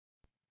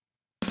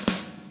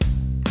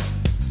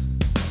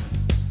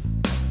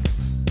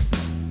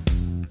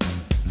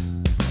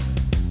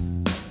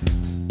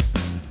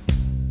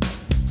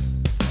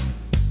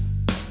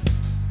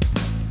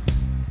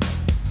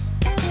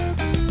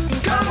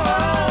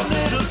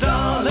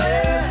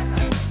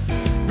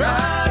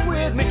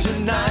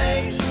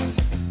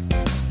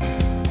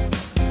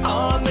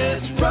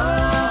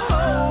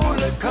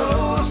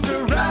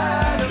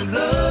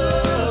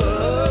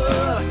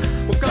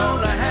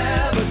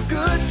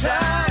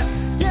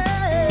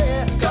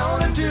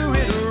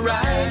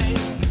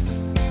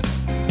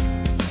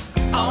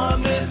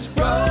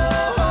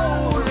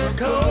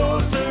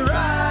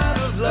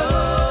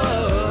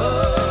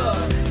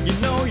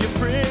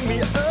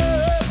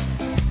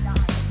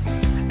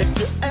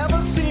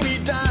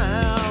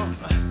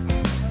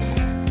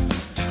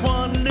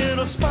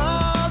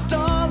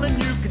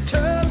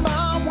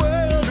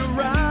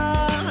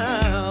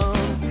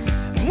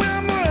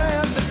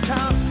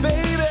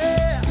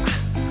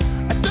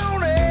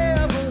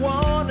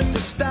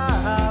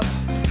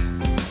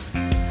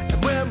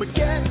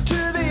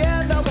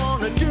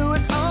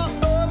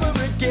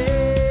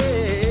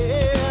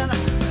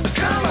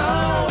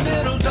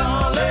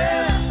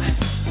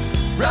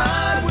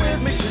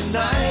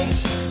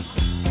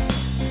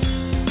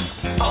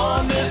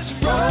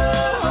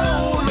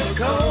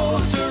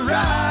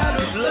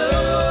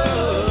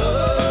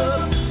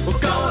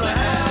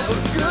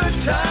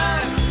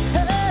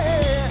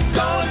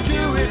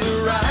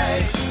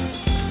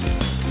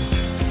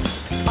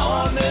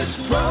on this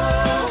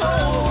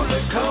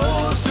roller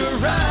coaster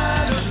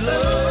ride of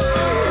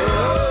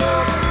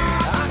love.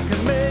 I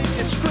can make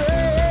you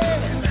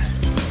scream,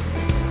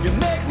 you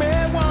make me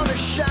wanna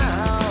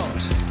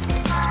shout.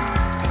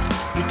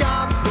 You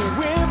got the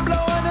wind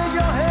blowing in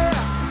your hair,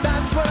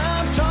 that's what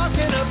I'm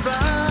talking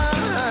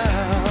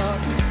about.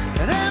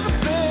 And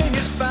everything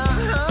is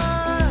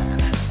fine,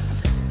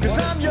 'cause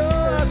I'm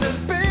yours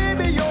and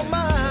baby you're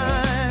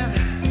mine.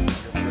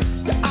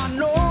 Yeah, I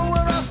know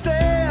where I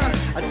stand,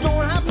 I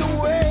don't have to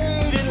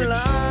wait in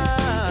line.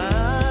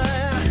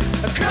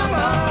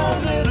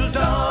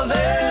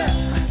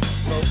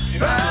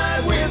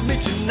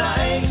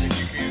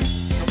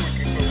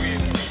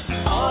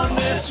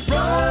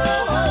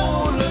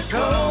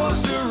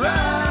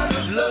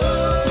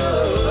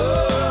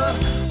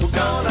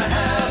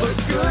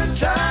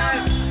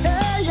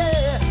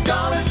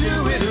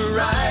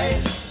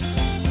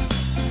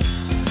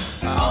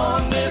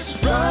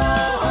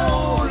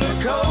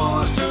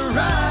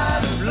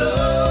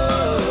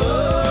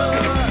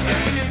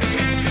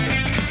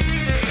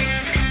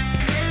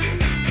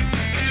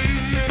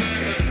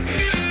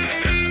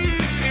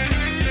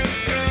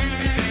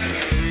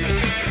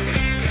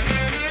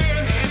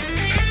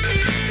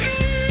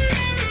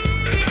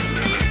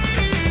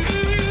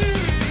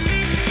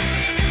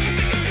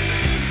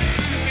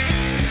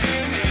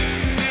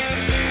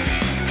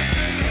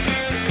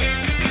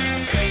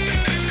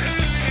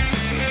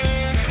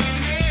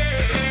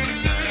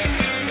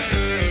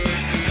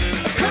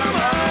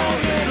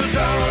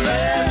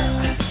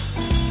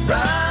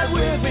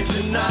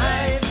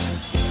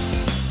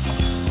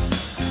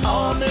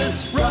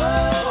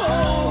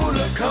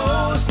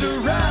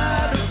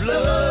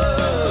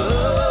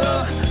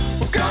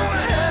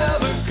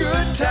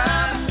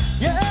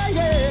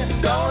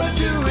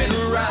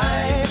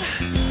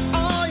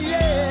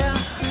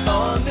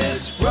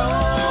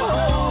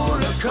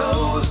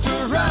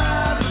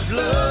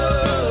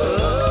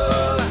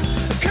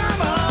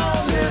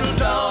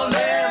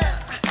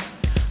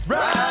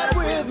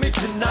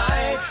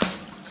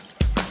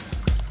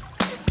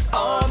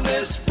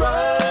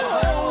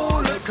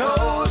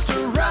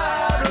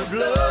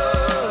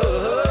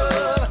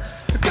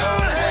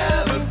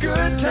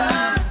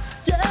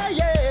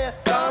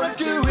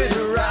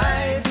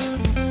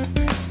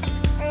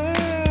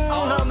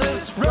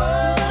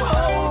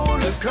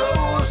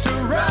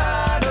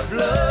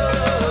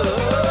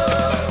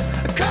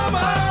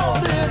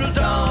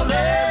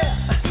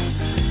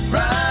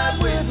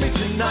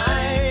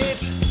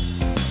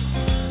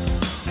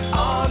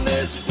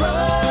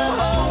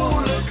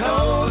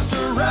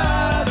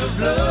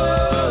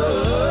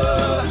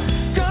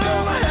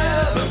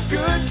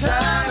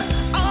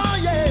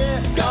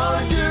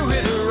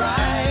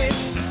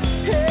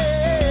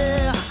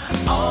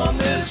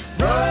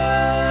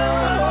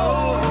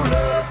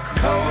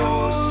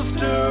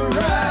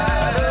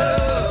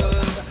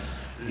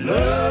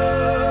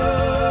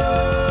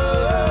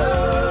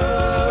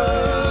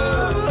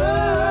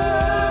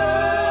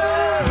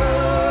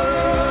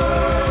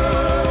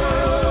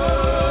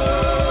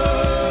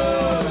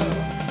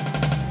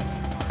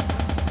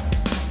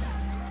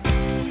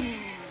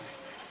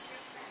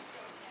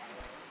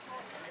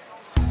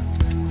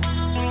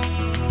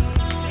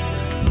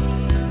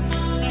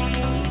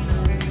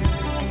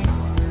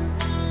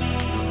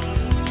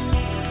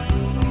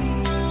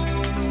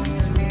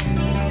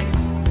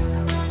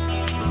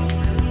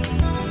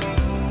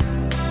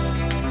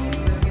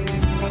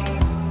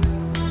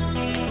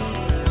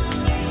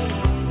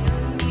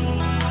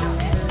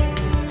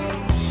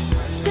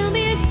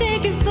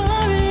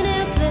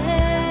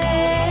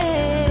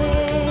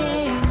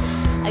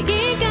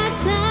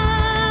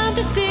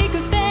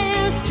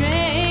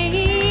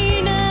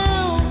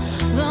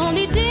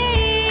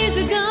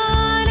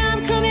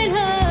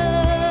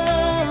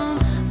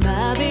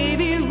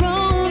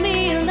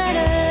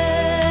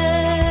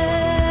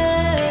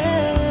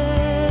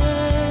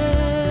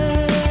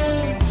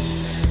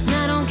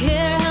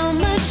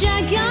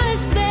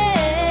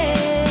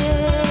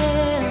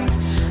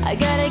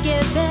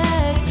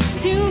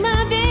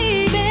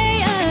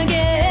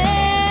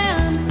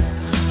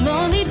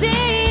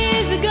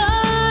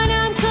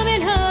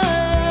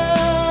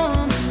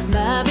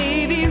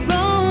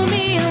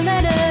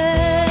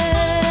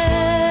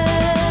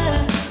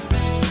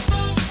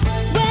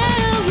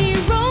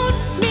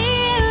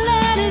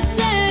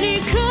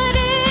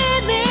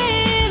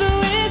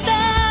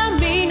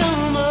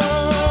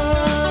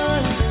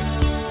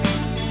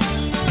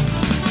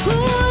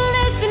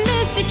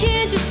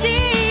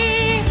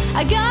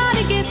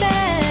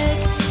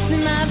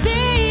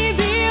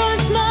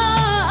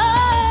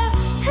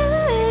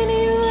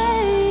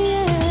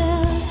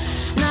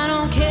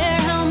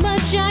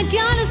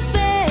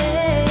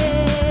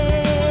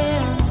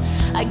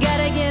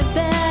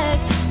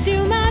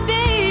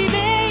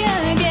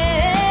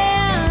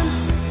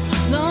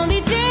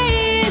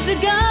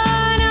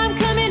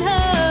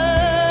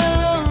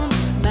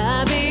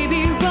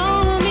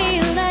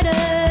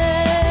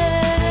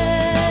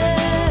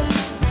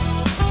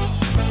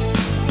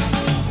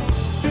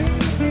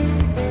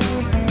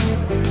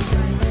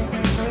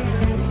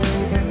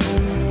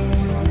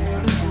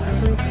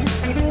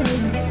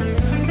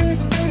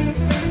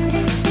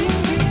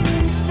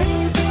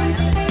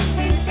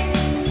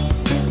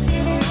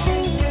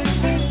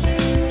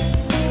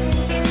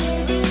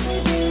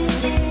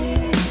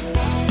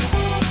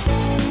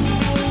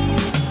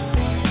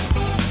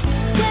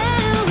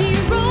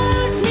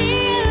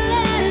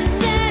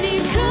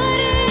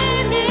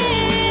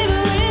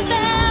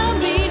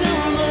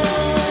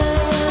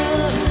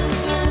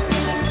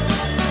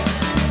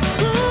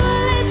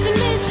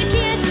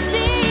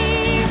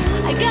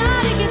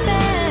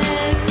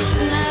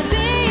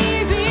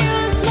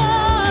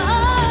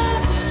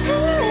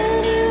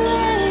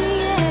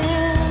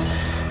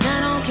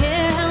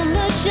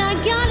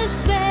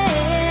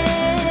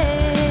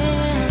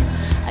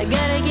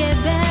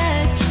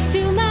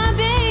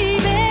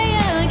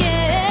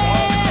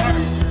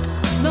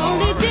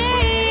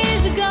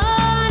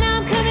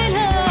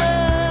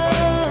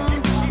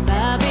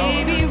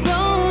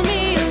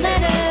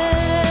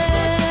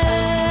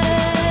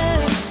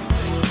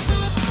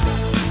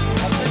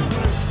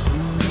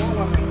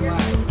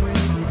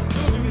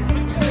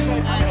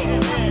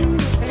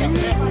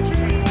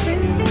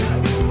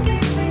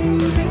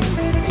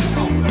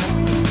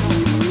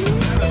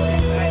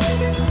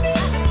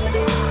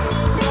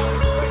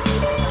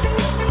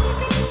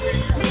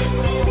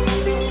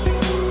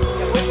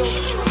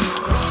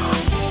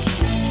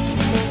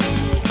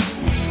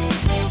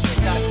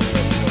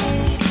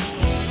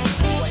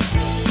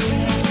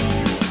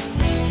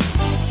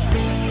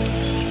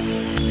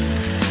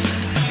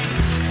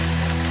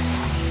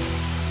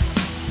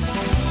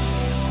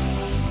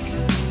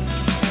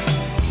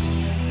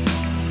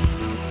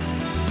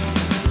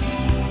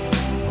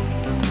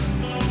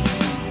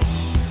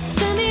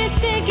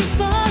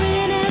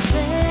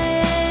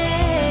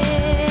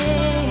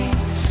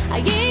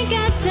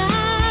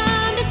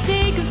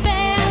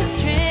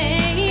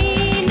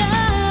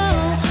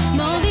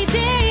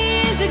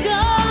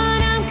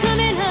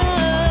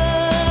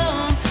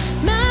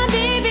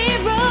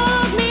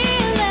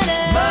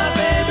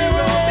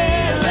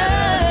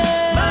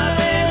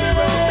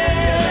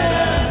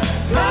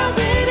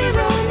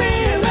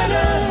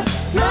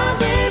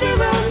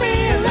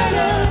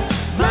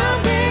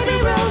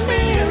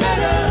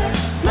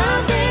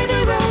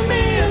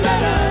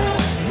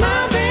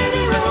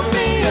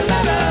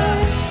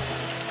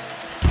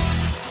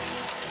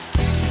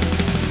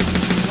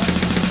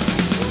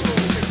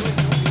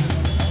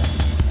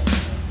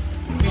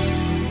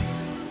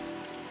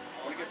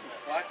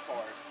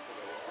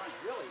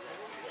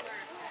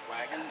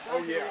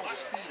 Oh yeah.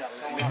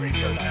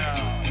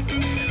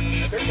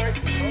 They're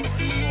nice and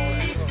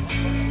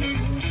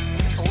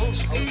Just a little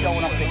speed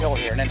going up the hill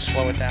here and then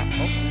slow it down.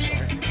 Oh, I'm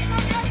sorry.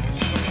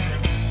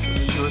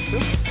 Is this yours too?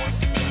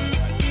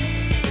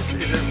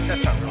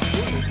 That's not real.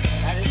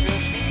 That is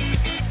yours.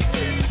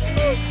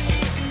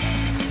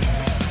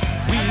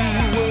 We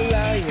were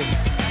lying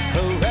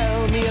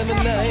around the other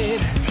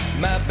night.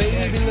 My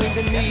baby looked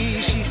at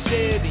me, she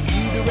said,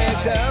 you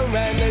direct,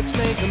 alright, let's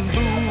make a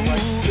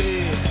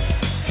movie.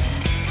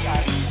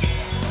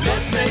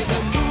 Let's make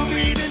a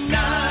movie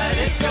tonight,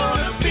 it's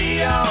gonna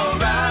be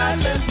alright.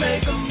 Let's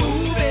make a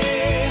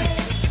movie.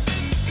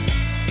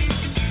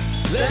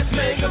 Let's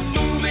make a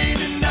movie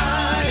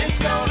tonight, it's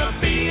gonna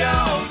be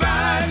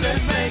alright.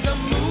 Let's make a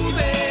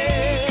movie.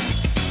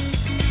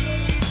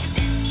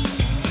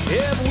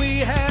 If we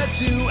had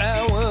 2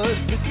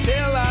 hours to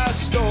tell our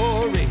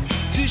story,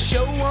 to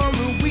show all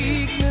the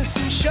weakness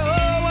and show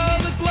all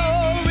the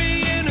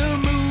glory in a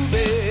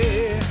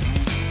movie.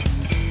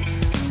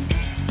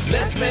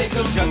 Let's make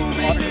a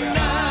movie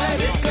tonight,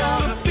 it's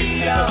gonna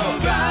be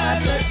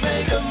alright. Let's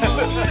make a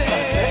movie.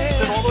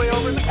 Sit all the way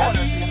over in the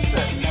corner.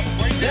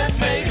 Let's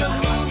make a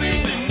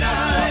movie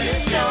tonight,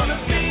 it's gonna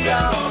be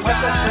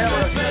alright.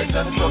 Let's make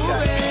a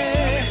movie.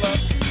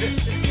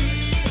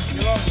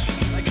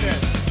 Like this.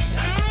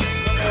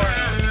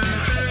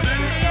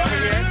 Over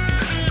here.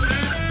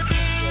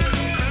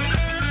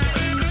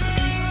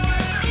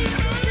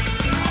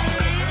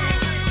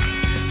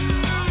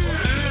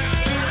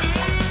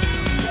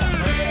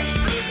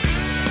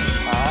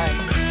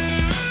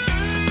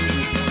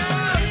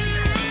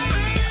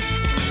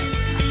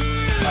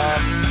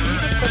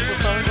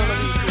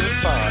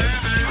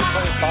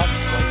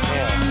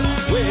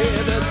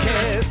 We're the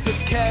cast of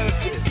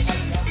characters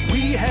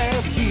we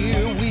have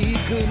here. We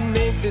could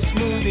make this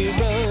movie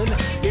run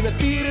in the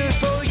theaters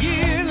for a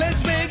year.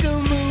 Let's make a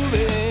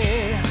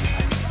movie.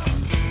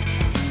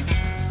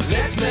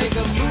 Let's make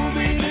a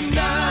movie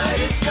tonight,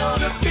 it's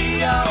gonna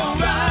be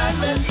alright.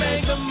 Let's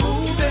make a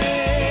movie.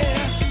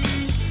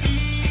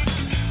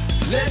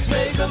 Let's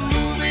make a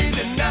movie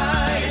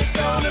tonight, it's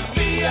gonna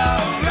be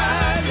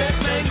alright. Let's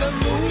make a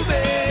movie.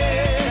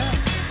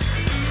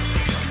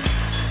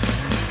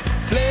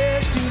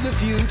 Flash to the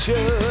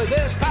future,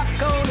 there's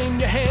popcorn in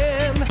your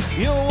hand.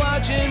 You're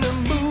watching